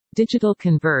Digital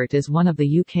Convert is one of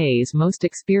the UK's most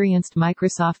experienced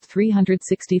Microsoft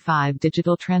 365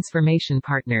 digital transformation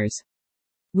partners.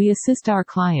 We assist our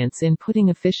clients in putting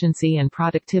efficiency and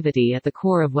productivity at the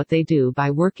core of what they do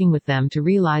by working with them to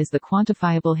realize the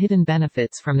quantifiable hidden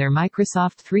benefits from their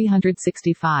Microsoft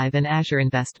 365 and Azure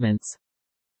investments.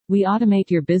 We automate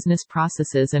your business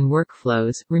processes and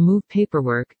workflows, remove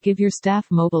paperwork, give your staff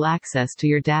mobile access to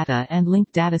your data, and link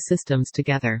data systems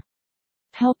together,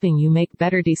 helping you make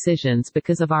better decisions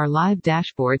because of our live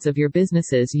dashboards of your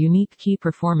business's unique key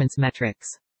performance metrics.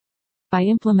 By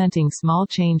implementing small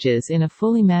changes in a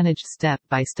fully managed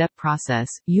step-by-step process,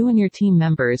 you and your team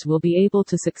members will be able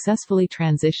to successfully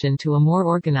transition to a more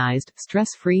organized,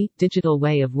 stress-free, digital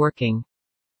way of working.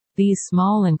 These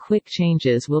small and quick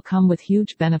changes will come with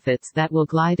huge benefits that will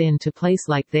glide into place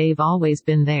like they've always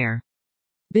been there.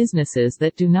 Businesses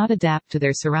that do not adapt to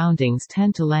their surroundings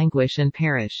tend to languish and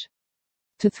perish.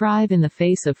 To thrive in the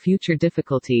face of future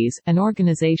difficulties, an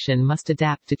organization must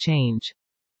adapt to change.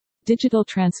 Digital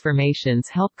transformations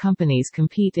help companies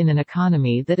compete in an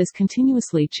economy that is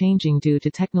continuously changing due to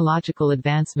technological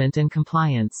advancement and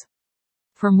compliance.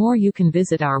 For more, you can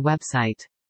visit our website.